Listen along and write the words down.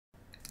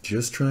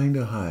just trying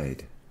to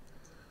hide.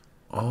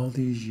 All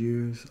these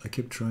years, I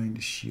kept trying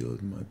to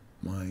shield my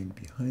mind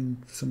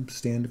behind some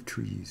stand of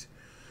trees,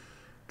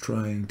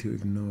 trying to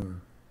ignore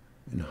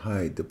and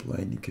hide the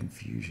blinding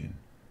confusion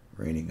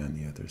reigning on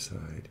the other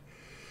side.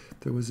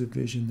 There was a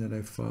vision that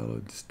I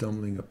followed,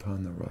 stumbling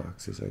upon the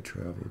rocks as I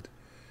traveled,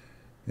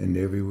 and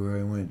everywhere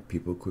I went,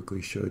 people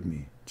quickly showed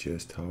me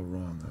just how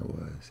wrong I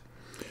was.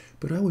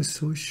 But I was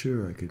so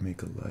sure I could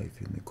make a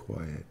life in the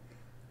quiet,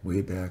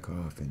 way back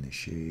off in the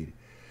shade.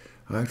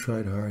 I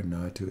tried hard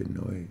not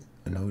to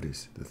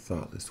notice the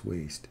thoughtless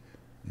waste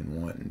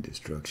and wanton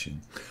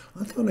destruction.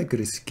 I thought I could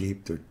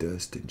escape their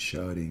dust and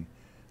shouting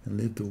and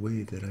live the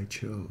way that I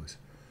chose.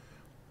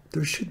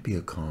 There should be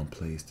a calm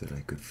place that I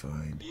could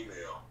find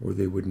where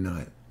they would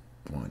not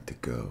want to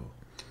go.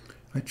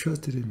 I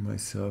trusted in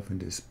myself, and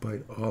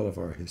despite all of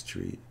our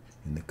history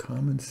in the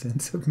common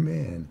sense of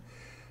man,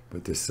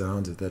 but the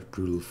sounds of that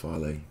brutal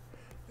folly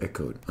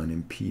echoed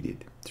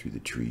unimpeded through the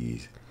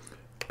trees.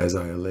 As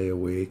I lay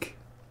awake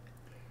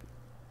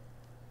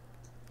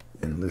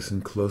and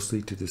listened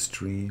closely to the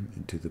stream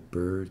and to the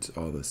birds,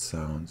 all the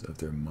sounds of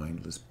their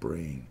mindless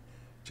braying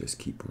just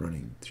keep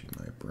running through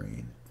my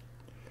brain.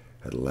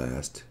 At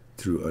last,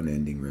 through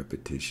unending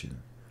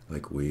repetition,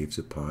 like waves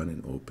upon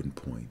an open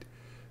point,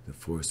 the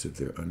force of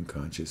their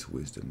unconscious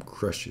wisdom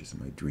crushes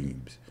my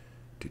dreams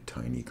to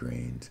tiny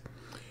grains.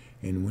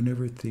 And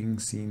whenever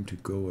things seem to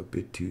go a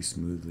bit too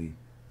smoothly,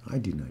 I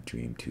do not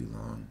dream too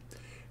long.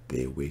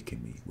 They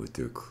awaken me with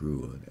their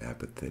cruel and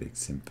apathetic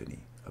symphony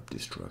of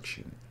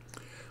destruction.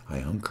 I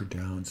hunker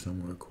down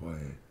somewhere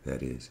quiet,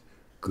 that is,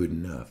 good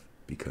enough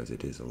because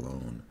it is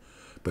alone.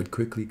 But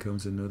quickly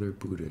comes another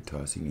Buddha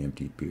tossing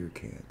empty beer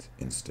cans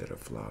instead of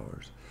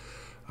flowers.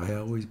 I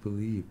always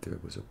believed there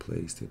was a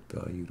place that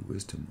valued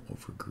wisdom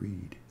over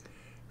greed.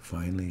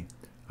 Finally,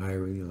 I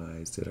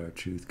realized that our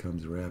truth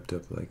comes wrapped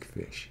up like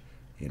fish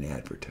in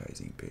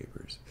advertising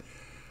papers.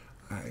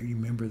 I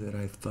remember that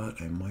I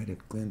thought I might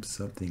have glimpsed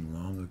something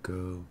long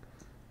ago.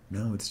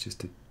 Now it's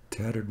just a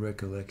tattered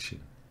recollection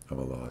of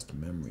a lost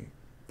memory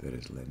that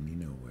has led me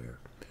nowhere.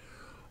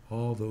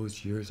 All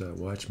those years I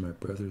watched my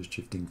brothers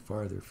drifting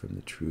farther from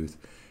the truth,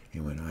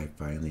 and when I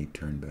finally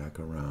turned back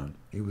around,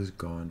 it was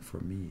gone for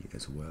me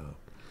as well.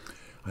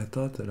 I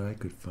thought that I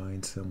could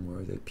find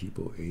somewhere that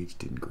people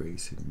aged in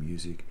grace and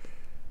music,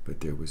 but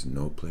there was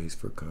no place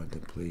for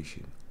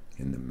contemplation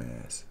in the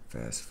mass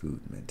fast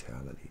food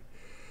mentality.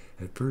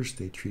 At first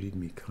they treated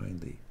me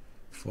kindly,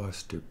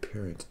 foster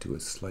parents to a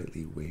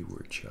slightly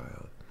wayward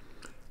child.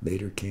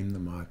 Later came the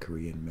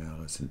mockery and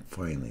malice, and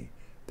finally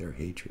their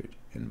hatred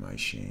and my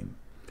shame.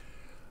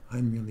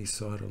 I merely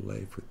sought a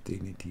life with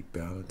dignity,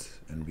 balance,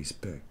 and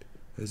respect,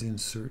 as in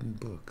certain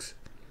books,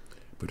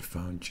 but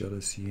found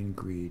jealousy and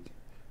greed,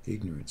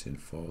 ignorance and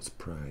false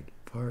pride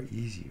far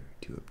easier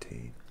to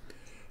obtain.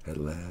 At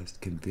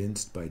last,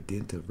 convinced by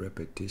dint of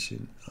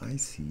repetition, I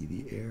see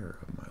the error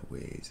of my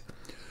ways.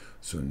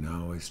 So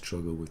now I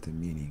struggle with the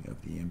meaning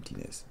of the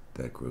emptiness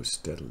that grows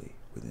steadily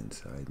within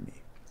inside me.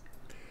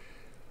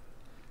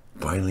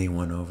 Finally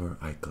won over,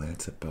 I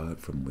glance about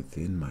from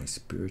within my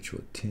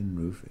spiritual tin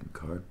roof and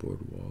cardboard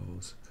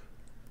walls.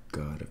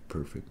 God of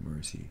perfect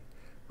mercy,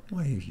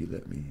 why have you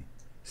let me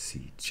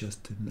see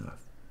just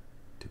enough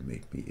to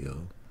make me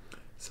ill?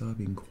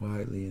 Sobbing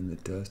quietly in the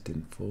dust,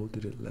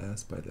 enfolded at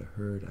last by the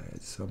herd I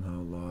had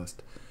somehow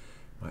lost,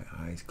 my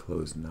eyes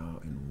closed now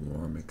in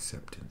warm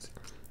acceptance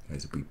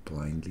as we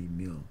blindly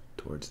mill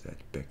towards that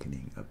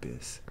beckoning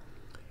abyss.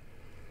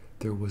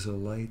 There was a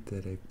light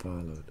that I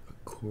followed, a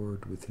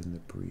chord within the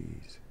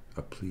breeze,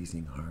 a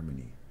pleasing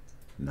harmony.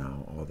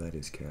 Now all that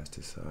is cast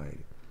aside,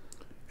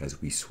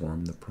 as we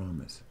swarm the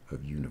promise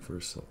of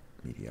universal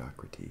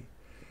mediocrity.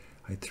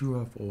 I threw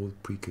off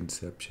old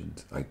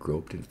preconceptions. I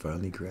groped and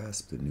finally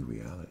grasped the new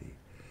reality.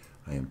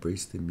 I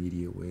embraced the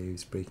media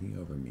waves breaking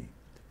over me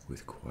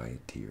with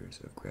quiet tears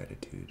of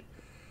gratitude.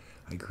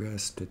 I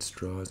grasped at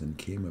straws and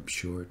came up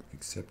short,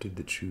 accepted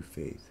the true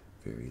faith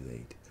very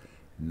late.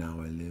 Now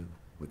I live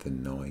with the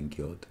gnawing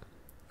guilt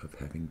of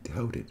having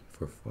doubted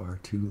for far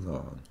too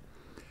long,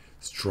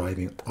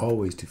 striving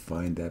always to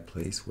find that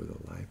place where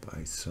the life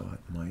I sought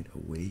might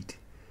await.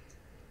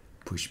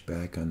 Pushed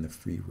back on the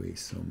freeway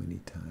so many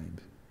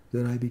times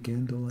that I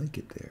began to like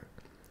it there.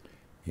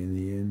 In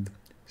the end,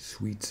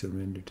 sweet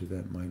surrender to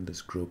that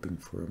mindless groping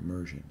for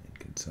immersion and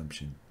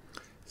consumption.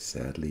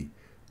 Sadly,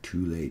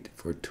 too late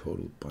for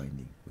total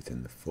binding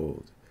within the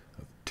fold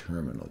of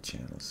terminal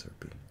channel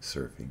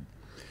surfing.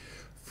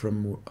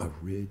 From a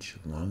ridge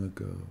long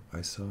ago,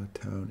 I saw a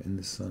town in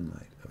the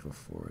sunlight of a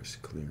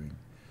forest clearing.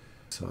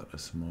 Sought a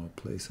small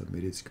place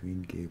amid its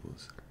green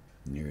gables,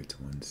 near its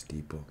one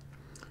steeple.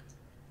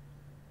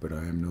 But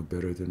I am no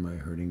better than my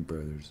herding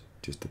brothers,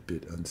 just a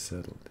bit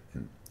unsettled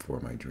for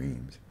my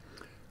dreams.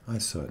 I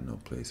sought no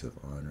place of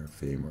honor,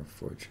 fame, or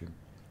fortune,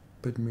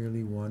 but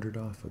merely wandered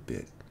off a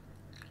bit.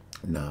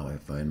 Now I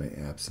find my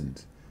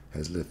absence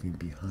has left me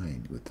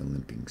behind with the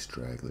limping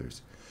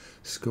stragglers,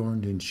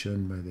 scorned and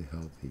shunned by the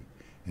healthy,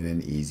 and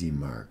an easy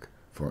mark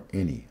for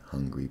any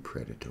hungry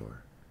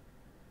predator.